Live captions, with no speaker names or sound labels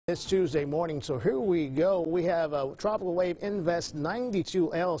It's Tuesday morning, so here we go. We have a tropical wave Invest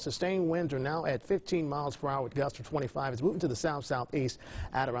 92L. Sustained winds are now at 15 miles per hour with gusts of 25. It's moving to the south-southeast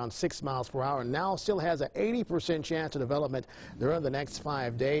at around 6 miles per hour. Now still has an 80% chance of development during the next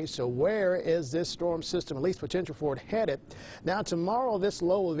 5 days. So where is this storm system, at least potential for it, headed? Now tomorrow, this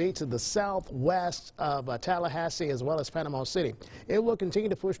low will be to the southwest of Tallahassee as well as Panama City. It will continue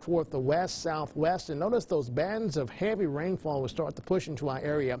to push toward the west-southwest, and notice those bands of heavy rainfall will start to push into our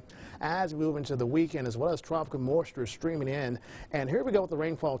area as we move into the weekend, as well as tropical moisture streaming in. And here we go with the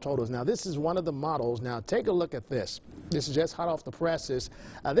rainfall totals. Now, this is one of the models. Now, take a look at this. This is just hot off the presses.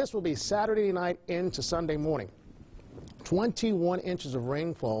 This will be Saturday night into Sunday morning. 21 inches of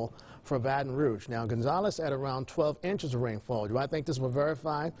rainfall for Baton Rouge. Now, Gonzales at around 12 inches of rainfall. Do I think this will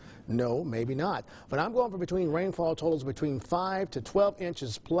verify? No, maybe not. But I'm going for between rainfall totals between 5 to 12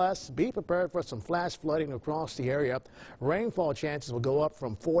 inches plus. Be prepared for some flash flooding across the area. Rainfall chances will go up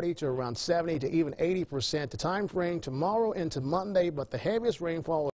from 40 to around 70 to even 80%. The time frame tomorrow into Monday, but the heaviest rainfall